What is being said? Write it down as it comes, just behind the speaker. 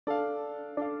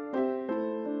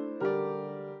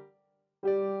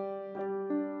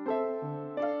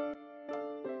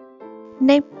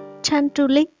Name Chen Du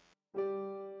Ling.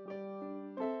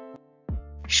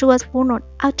 She was born on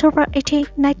October 18,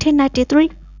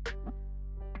 1993.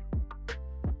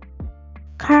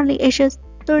 Currently ages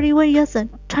 31 years in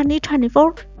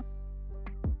 2024.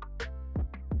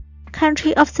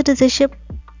 Country of citizenship,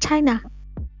 China.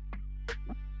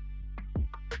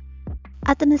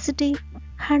 Ethnicity,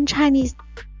 Han Chinese.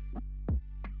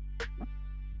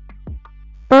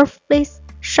 Birthplace,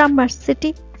 Summer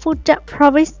City, Fujian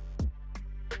Province.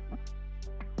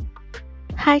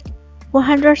 Height,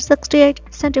 168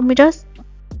 centimeters.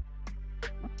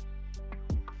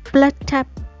 Blood type,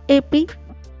 AB.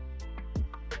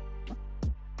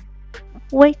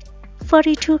 Weight,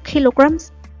 42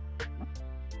 kilograms.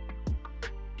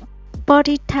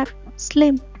 Body type,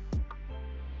 slim.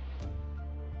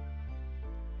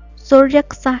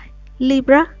 Zodiac sign,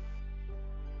 Libra.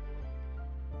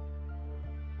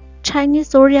 Chinese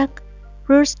zodiac,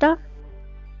 Rooster.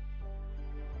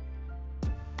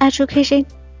 Education,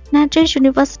 Nanjing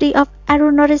University of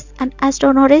Aeronautics and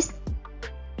Astronautics.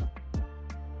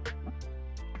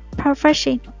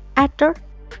 Profession, actor.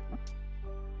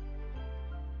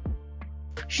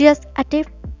 Years active,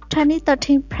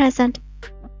 2013 present.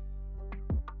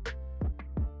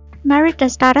 Married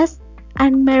status,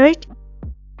 unmarried.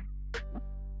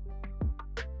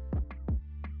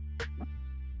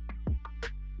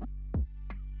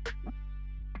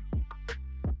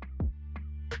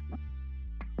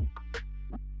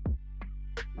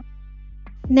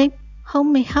 Name, Hou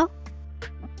Ming Hao.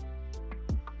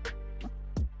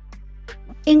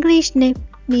 English name,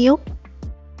 Miu.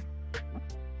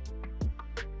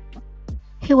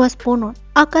 He was born on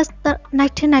August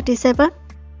 1997.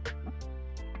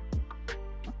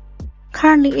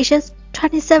 Currently ages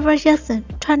 27 years in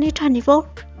 2024.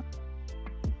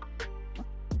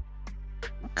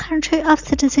 Country of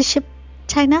citizenship,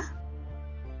 China.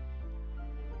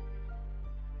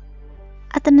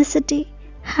 Ethnicity,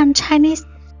 Han Chinese.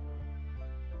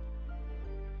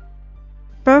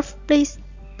 Birthplace,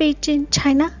 Beijing,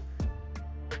 China.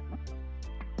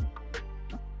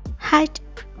 Height,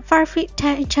 5 feet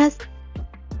 10 inches.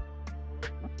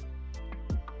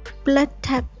 Blood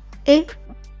type, A.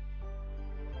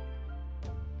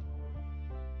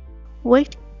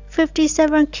 Weight,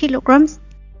 57 kilograms.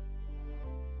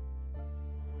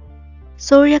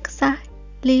 Zodiac sign,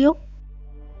 Leo.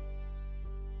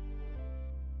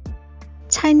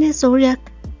 Chinese zodiac,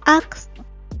 Ox.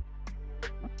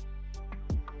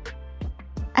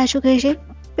 Education,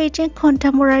 Beijing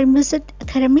Contemporary Music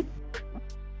Academy.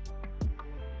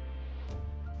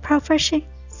 Profession,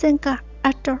 singer,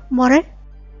 actor, model.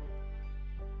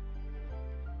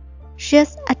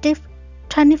 Years active,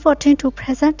 2014 to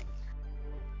present.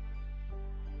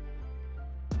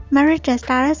 Married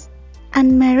status,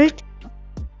 unmarried.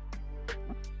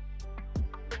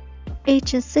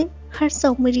 Agency,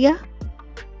 Hustle Media.